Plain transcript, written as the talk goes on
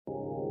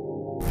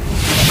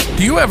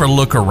Do you ever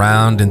look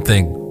around and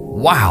think,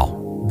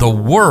 wow, the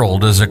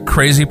world is a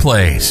crazy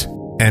place,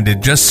 and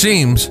it just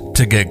seems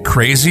to get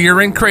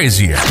crazier and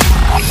crazier?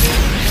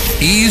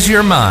 Ease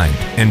your mind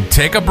and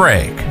take a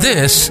break.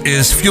 This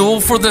is Fuel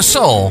for the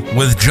Soul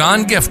with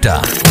John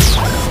Giftah.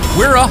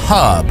 We're a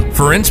hub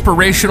for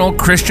inspirational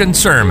Christian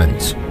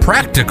sermons,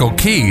 practical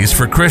keys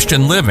for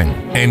Christian living,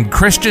 and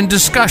Christian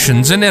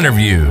discussions and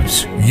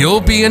interviews.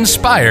 You'll be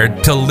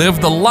inspired to live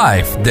the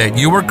life that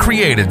you were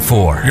created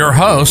for. Your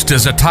host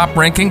is a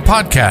top-ranking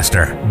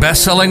podcaster,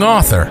 best-selling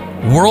author,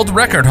 world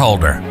record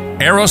holder,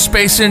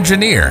 aerospace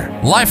engineer,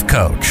 life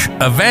coach,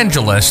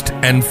 evangelist,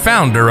 and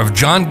founder of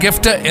John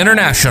Giftah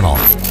International.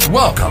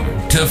 Welcome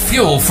to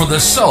Fuel for the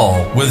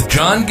Soul with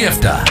John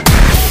Giftah.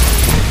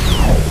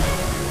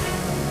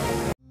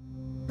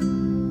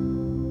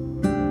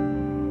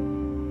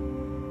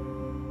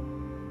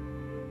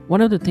 One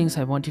of the things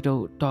I wanted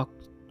to talk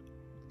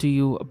to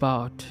you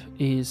about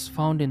is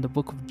found in the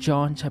book of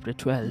John chapter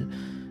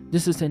 12.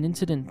 This is an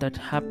incident that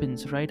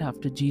happens right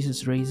after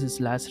Jesus raises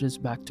Lazarus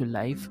back to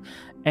life,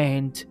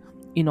 and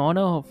in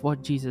honor of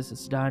what Jesus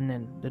has done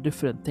and the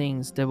different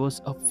things, there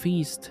was a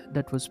feast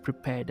that was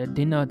prepared, a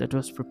dinner that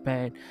was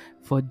prepared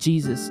for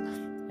Jesus.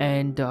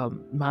 And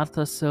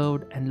Martha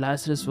served, and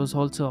Lazarus was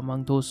also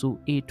among those who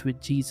ate with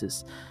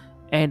Jesus.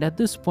 And at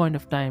this point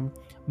of time,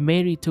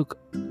 Mary took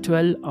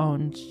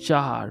 12-ounce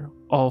jar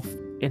of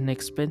an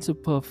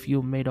expensive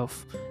perfume made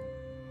of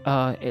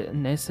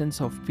an essence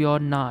of pure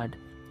nard,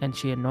 and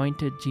she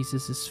anointed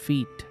Jesus'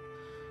 feet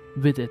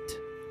with it,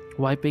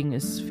 wiping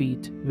his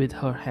feet with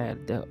her hair.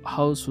 The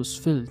house was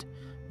filled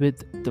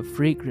with the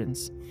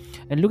fragrance.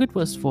 And look at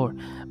verse 4.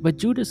 But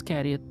Judas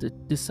Iscariot, the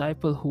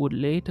disciple who would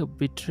later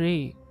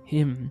betray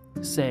him,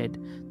 said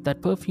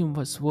that perfume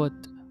was worth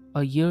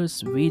a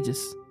year's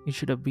wages. It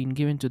should have been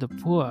given to the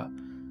poor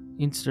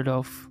instead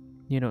of,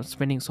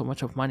 spending so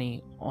much of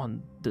money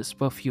on this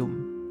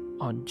perfume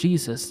on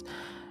Jesus.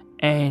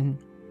 And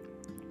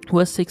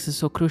verse 6 is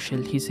so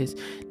crucial. He says,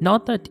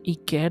 not that he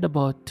cared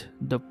about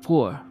the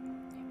poor,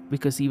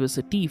 because he was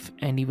a thief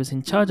and he was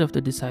in charge of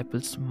the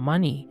disciples'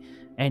 money,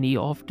 and he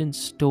often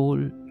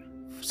stole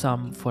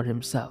some for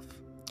himself.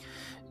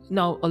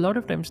 Now, a lot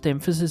of times the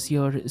emphasis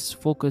here is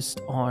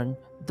focused on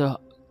the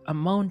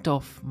amount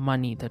of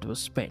money that was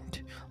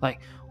spent.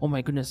 Like, oh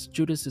my goodness,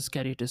 Judas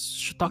Iscariot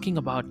is talking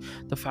about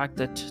the fact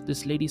that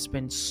this lady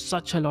spent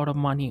such a lot of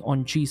money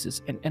on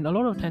Jesus, and a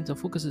lot of times the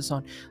focus is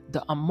on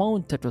the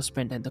amount that was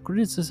spent, and the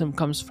criticism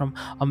comes from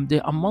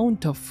the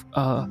amount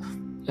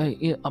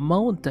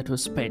that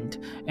was spent.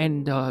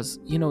 And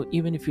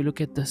even if you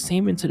look at the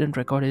same incident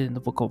recorded in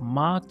the book of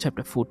Mark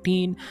chapter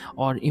 14,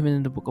 or even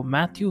in the book of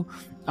Matthew,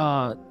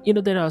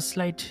 there are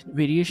slight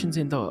variations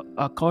in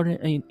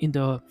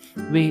the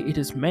way it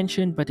is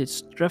mentioned, but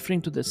it's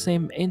referring to the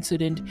same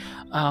incident.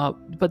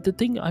 But the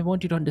thing I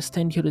want you to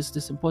understand here is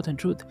this important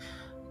truth.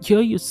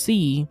 Here you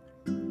see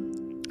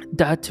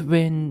that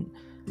when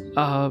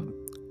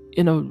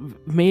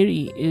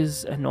Mary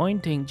is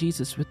anointing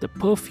Jesus with the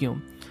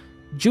perfume,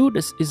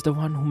 Judas is the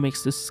one who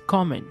makes this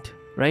comment,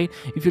 right?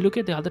 If you look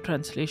at the other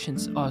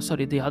translations,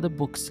 the other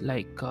books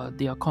like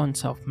the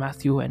accounts of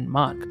Matthew and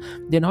Mark,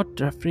 they're not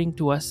referring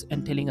to us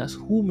and telling us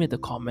who made the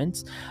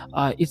comments.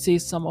 It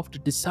says some of the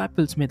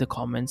disciples made the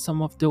comments,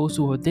 some of those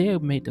who were there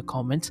made the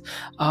comments.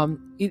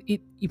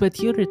 But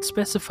here it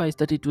specifies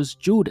that it was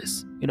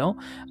Judas.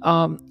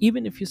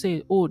 Even if you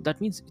say, oh,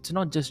 that means it's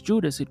not just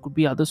Judas, it could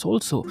be others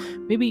also.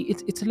 Maybe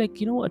it's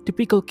like a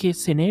typical case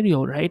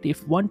scenario, right?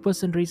 If one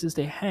person raises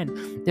their hand,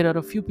 there are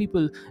a few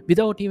people,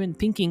 without even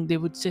thinking, they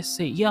would just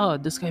say, yeah,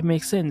 this guy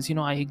makes sense,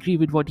 I agree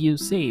with what you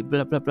say,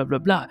 blah blah blah blah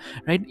blah,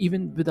 right?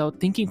 Even without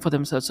thinking for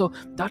themselves. So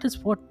that is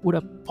what would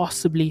have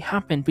possibly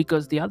happened,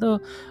 because the other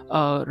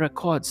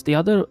records, the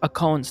other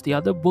accounts, the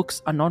other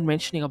books are not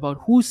mentioning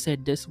about who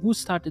said this, who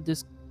started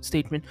this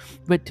statement,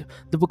 but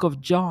the book of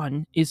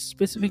John is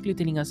specifically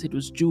telling us it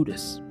was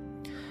Judas.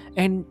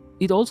 And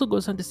it also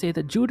goes on to say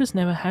that Judas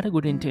never had a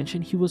good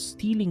intention. He was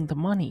stealing the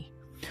money,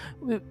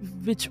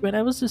 which, when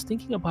I was just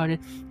thinking about it,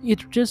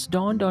 it just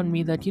dawned on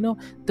me that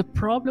the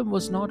problem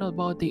was not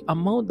about the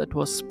amount that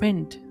was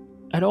spent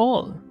at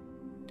all.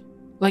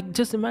 Like,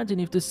 just imagine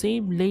if the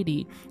same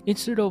lady,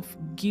 instead of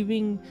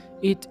giving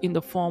it in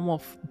the form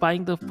of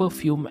buying the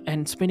perfume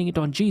and spending it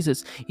on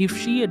Jesus, if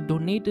she had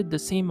donated the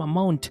same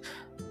amount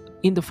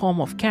in the form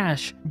of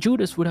cash,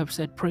 Judas would have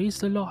said, praise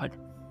the Lord,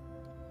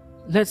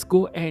 let's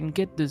go and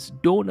get this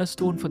donor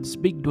stone for this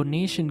big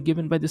donation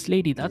given by this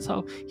lady. That's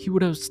how he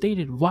would have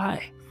stated.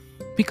 Why?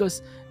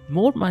 Because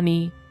more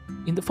money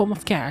in the form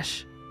of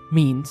cash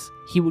means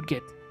he would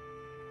get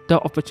the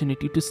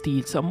opportunity to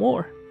steal some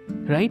more,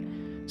 right?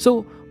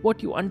 So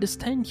what you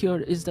understand here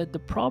is that the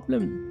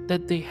problem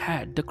that they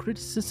had, the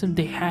criticism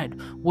they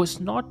had, was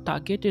not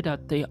targeted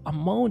at the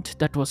amount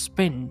that was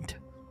spent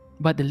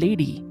by the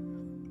lady,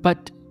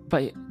 but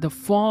by the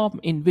form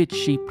in which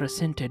she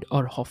presented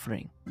her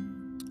offering.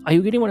 Are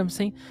you getting what I'm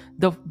saying?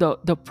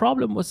 The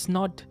problem was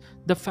not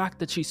the fact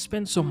that she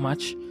spent so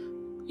much.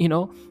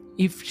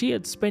 if she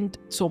had spent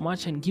so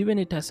much and given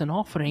it as an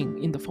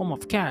offering in the form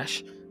of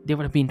cash, they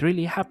would have been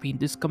really happy.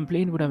 This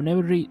complaint would have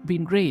never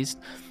been raised.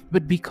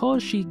 But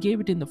because she gave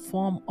it in the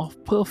form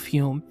of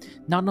perfume,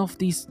 none of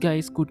these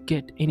guys could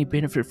get any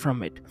benefit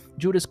from it.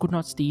 Judas could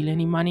not steal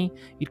any money,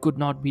 it could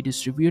not be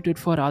distributed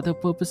for other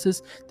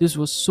purposes. This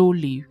was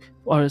solely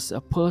as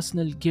a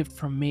personal gift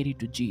from Mary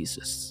to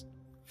Jesus.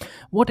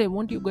 What I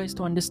want you guys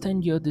to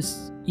understand here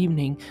this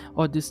evening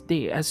or this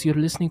day as you're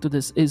listening to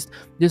this is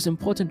this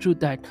important truth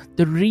that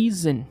the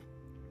reason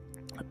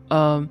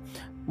um,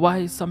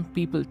 why some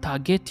people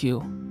target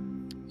you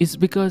is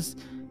because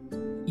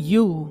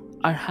you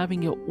are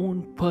having your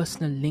own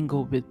personal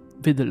lingo with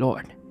the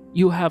Lord.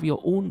 You have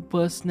your own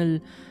personal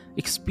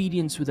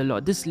experience with the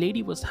Lord. This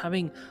lady was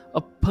having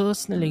a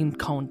personal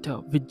encounter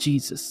with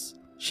Jesus.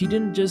 She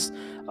didn't just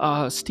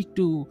stick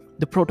to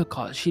the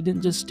protocol. She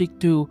didn't just stick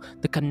to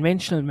the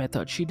conventional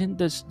method. She didn't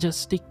just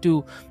stick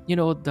to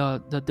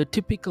the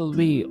typical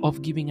way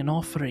of giving an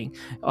offering.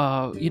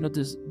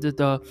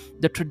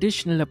 The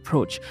traditional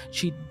approach.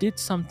 She did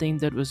something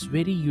that was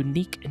very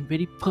unique and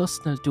very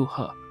personal to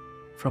her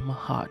from her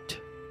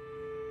heart.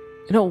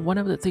 One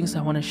of the things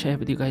I want to share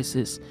with you guys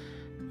is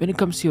when it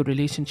comes to your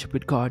relationship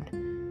with God,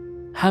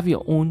 have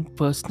your own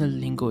personal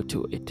lingo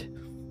to it.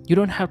 You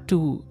don't have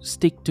to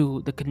stick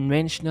to the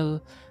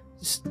conventional,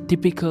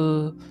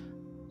 typical,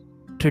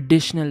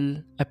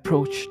 traditional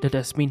approach that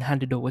has been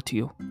handed over to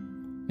you.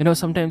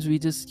 Sometimes we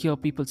just hear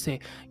people say,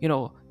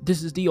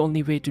 this is the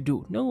only way to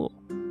do. No.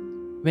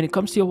 When it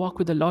comes to your walk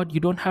with the Lord,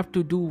 you don't have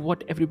to do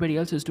what everybody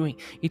else is doing.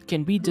 It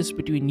can be just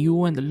between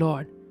you and the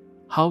Lord.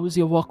 How is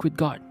your walk with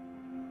God?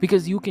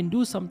 Because you can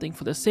do something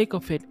for the sake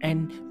of it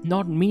and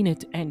not mean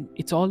it, and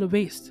it's all a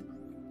waste.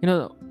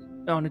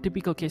 On a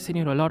typical case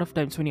scenario, a lot of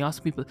times when you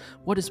ask people,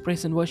 what is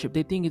praise and worship?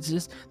 They think it's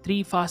just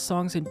 3 fast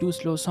songs and 2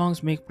 slow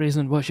songs make praise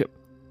and worship.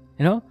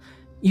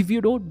 If you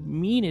don't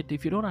mean it,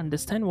 if you don't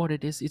understand what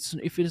it is,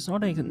 if it is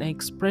not an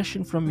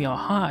expression from your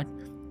heart,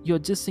 you're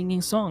just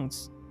singing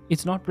songs.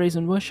 It's not praise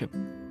and worship.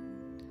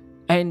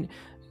 And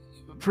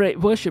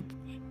worship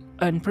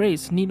and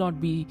praise need not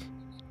be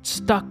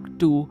stuck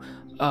to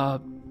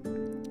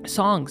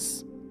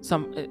songs.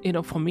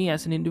 For me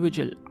as an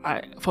individual,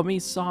 for me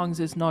songs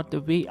is not the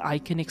way I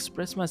can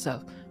express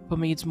myself. For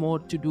me it's more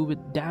to do with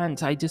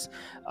dance. I just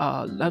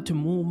love to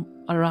move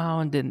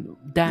around and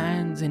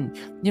dance, and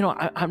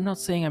I'm not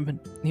saying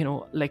I'm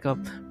like a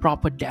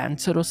proper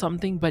dancer or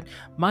something, but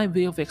my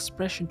way of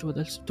expression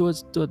towards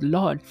the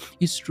Lord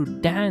is through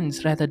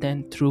dance rather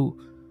than through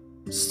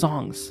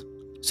songs.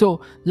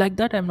 So like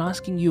that, I'm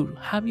asking you,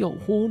 have your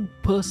own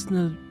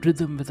personal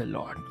rhythm with the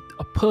Lord,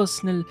 a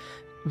personal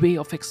way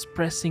of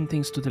expressing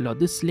things to the Lord.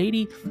 This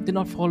lady did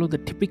not follow the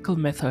typical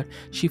method.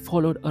 She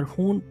followed her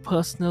own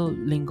personal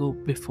lingo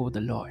before the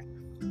Lord.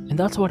 And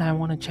that's what I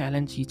want to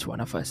challenge each one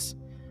of us.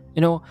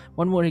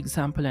 One more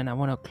example, and I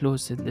want to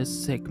close in this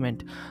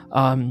segment,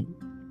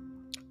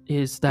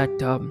 is that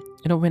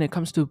when it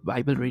comes to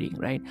Bible reading,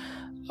 right?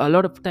 A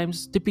lot of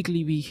times,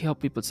 typically we hear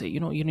people say, you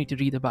need to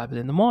read the Bible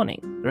in the morning,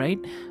 right?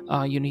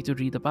 You need to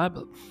read the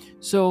Bible.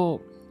 So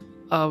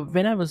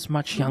when I was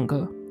much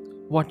younger,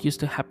 what used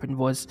to happen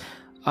was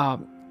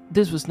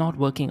this was not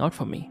working out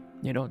for me.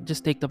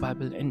 Just take the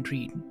Bible and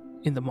read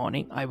in the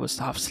morning. I was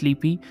half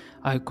sleepy,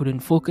 I couldn't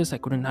focus, I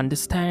couldn't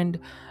understand,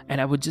 and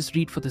I would just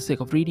read for the sake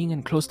of reading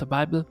and close the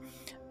Bible,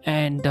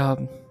 and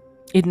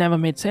it never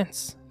made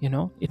sense.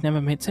 It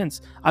never made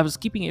sense. I was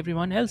keeping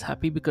everyone else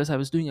happy because I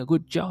was doing a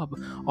good job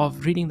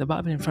of reading the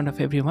Bible in front of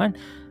everyone,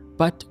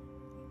 but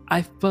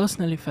I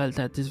personally felt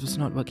that this was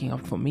not working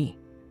out for me,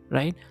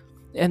 right?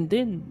 And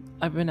then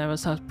when I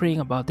was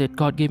praying about it,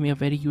 God gave me a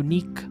very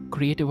unique,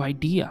 creative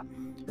idea,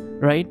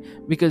 right?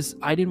 Because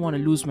I didn't want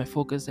to lose my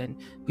focus and,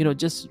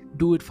 just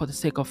do it for the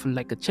sake of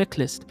like a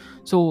checklist.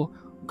 So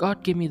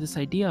God gave me this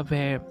idea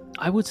where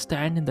I would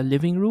stand in the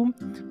living room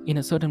in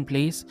a certain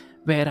place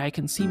where I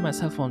can see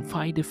myself on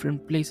 5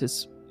 different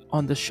places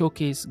on the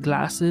showcase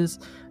glasses,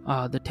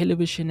 the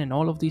television, and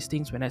all of these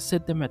things. When I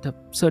set them at a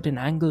certain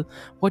angle,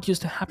 what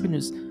used to happen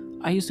is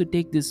I used to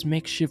take this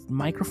makeshift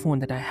microphone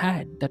that I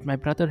had, that my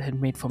brother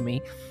had made for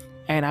me,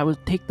 and I would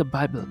take the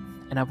Bible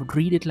and I would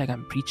read it like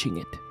I'm preaching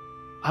it.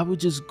 I would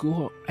just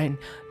go and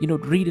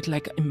read it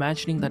like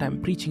imagining that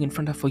I'm preaching in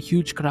front of a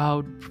huge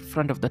crowd, in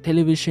front of the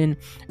television,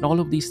 and all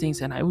of these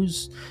things. And I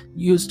was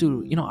used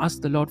to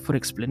ask the Lord for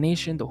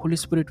explanation. The Holy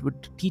Spirit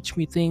would teach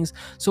me things.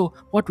 So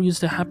what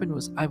used to happen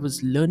was I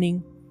was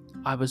learning,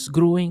 I was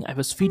growing, I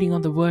was feeding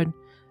on the word.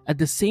 At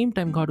the same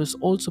time, God was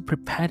also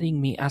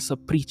preparing me as a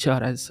preacher,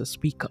 as a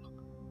speaker.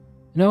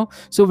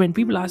 So when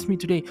people ask me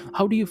today,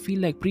 how do you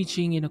feel like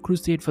preaching in a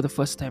crusade for the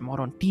first time,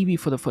 or on TV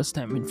for the first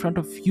time, in front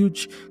of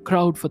huge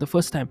crowd for the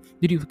first time?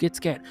 Did you get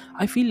scared?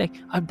 I feel like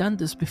I've done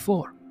this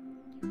before.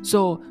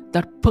 So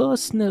that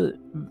personal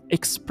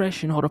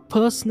expression or a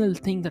personal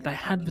thing that I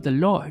had with the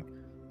Lord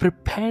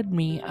prepared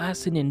me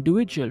as an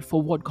individual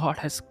for what God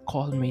has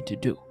called me to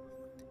do.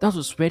 That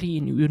was very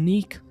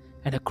unique,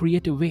 and a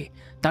creative way.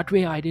 That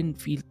way I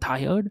didn't feel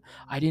tired.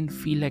 I didn't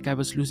feel like I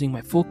was losing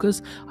my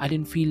focus. I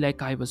didn't feel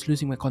like I was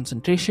losing my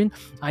concentration.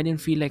 I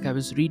didn't feel like I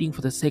was reading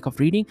for the sake of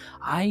reading.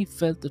 I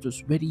felt that it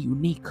was very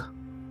unique.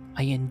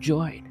 I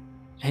enjoyed.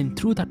 And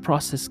through that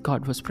process,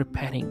 God was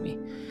preparing me.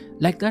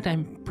 Like that,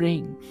 I'm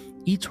praying,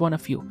 each one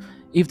of you,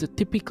 if the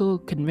typical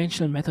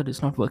conventional method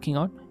is not working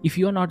out, if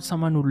you're not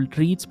someone who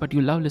reads but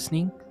you love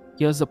listening,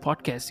 here's the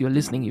podcast you're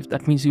listening. If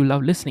that means you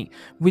love listening,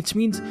 which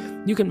means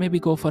you can maybe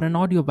go for an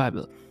audio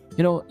Bible.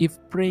 If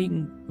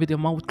praying with your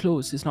mouth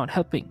closed is not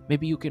helping,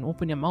 maybe you can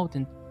open your mouth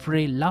and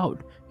pray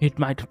loud. It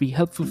might be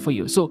helpful for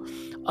you. So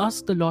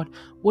ask the Lord,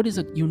 what is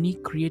a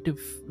unique, creative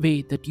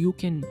way that you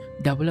can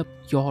develop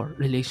your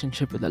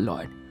relationship with the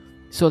Lord,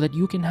 so that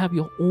you can have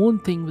your own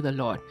thing with the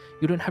Lord.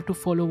 You don't have to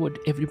follow what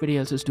everybody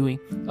else is doing,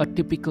 a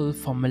typical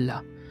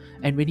formula.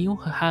 And when you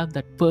have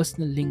that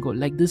personal lingo,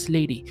 like this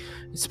lady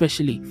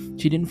especially,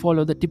 she didn't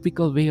follow the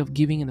typical way of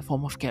giving in the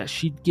form of cash.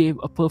 She gave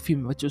a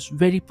perfume which was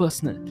very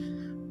personal.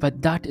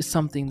 But that is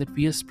something that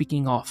we are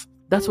speaking of.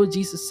 That's what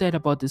Jesus said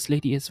about this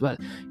lady as well.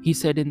 He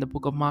said in the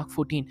book of Mark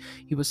 14,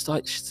 he was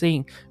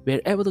saying,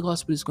 wherever the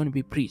gospel is going to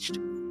be preached,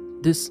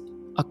 this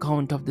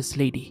account of this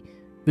lady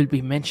will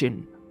be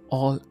mentioned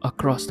all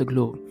across the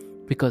globe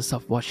because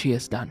of what she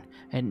has done.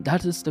 And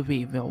that is the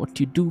way where what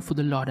you do for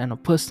the Lord on a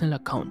personal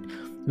account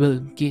will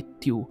get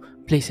you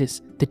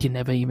places that you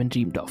never even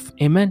dreamed of.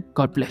 Amen.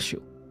 God bless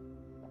you.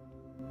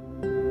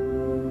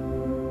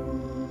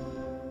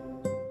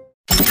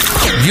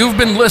 You've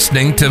been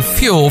listening to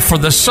Fuel for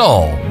the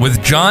Soul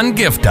with John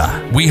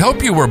Giftah. We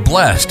hope you were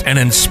blessed and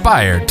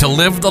inspired to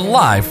live the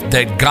life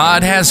that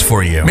God has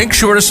for you. Make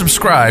sure to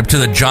subscribe to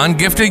the John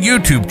Giftah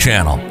YouTube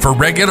channel for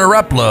regular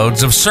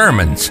uploads of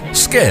sermons,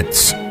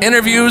 skits,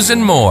 interviews,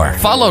 and more.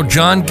 Follow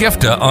John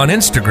Giftah on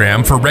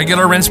Instagram for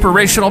regular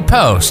inspirational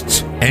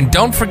posts. And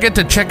don't forget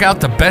to check out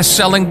the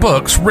best-selling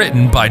books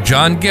written by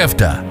John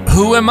Giftah,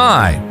 Who Am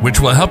I?, which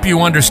will help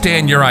you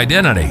understand your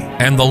identity,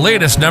 and the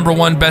latest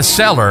 #1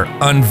 bestseller,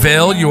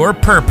 Unveil Your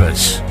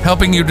Purpose,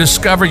 helping you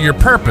discover your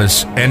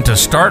purpose and to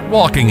start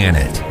walking in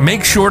it.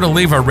 Make sure to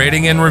leave a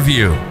rating and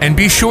review, and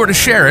be sure to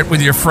share it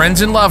with your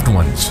friends and loved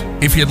ones.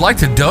 If you'd like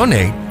to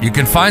donate, you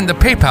can find the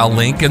PayPal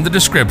link in the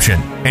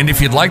description. And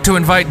if you'd like to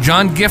invite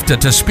John Giftah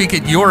to speak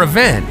at your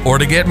event or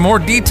to get more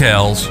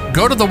details,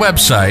 go to the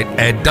website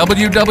at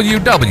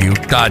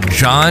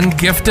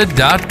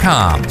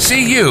www.johngiftah.com.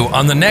 See you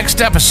on the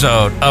next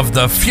episode of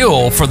The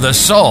Fuel for the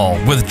Soul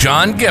with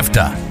John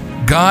Giftah.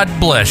 God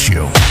bless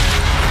you.